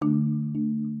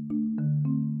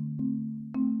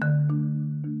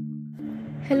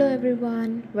Hello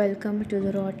everyone, welcome to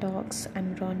the Raw Talks.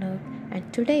 I'm Ronak,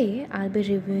 and today I'll be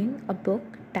reviewing a book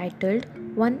titled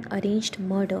One Arranged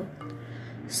Murder.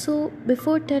 So,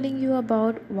 before telling you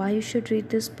about why you should read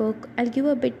this book, I'll give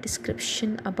a bit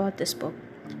description about this book.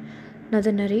 Now,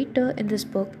 the narrator in this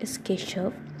book is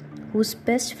Keshav, whose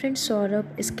best friend Saurabh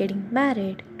is getting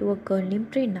married to a girl named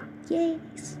Prerna.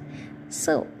 Yes!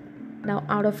 So, now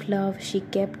out of love, she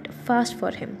kept fast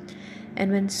for him.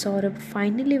 And when Saurabh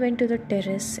finally went to the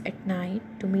terrace at night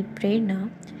to meet Prerna,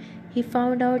 he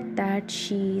found out that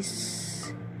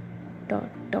she's dead.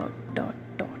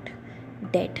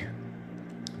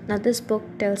 Now, this book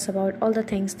tells about all the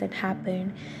things that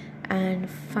happened and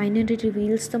finally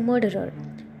reveals the murderer,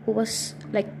 who was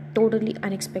like totally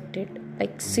unexpected.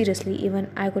 Like, seriously,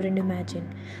 even I couldn't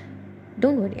imagine.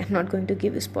 Don't worry, I'm not going to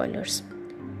give you spoilers.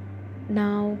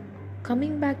 Now,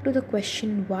 coming back to the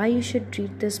question why you should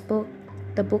read this book,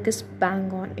 the book is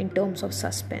bang on in terms of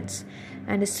suspense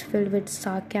and is filled with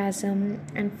sarcasm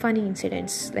and funny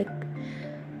incidents. Like,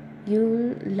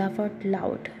 you'll laugh out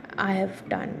loud. I have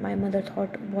done. My mother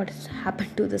thought, what has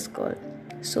happened to this girl?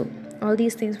 So, all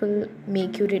these things will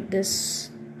make you read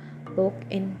this book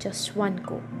in just one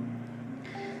go.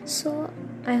 So,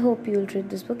 I hope you'll read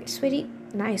this book. It's very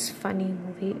nice, funny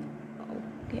movie.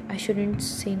 Okay, I shouldn't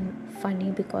say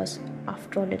funny because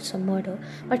after all it's a murder,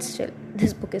 but still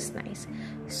this book is nice.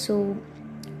 So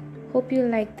hope you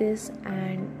like this,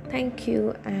 and thank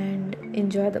you and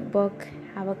enjoy the book.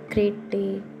 Have a great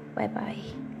day. Bye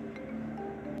bye.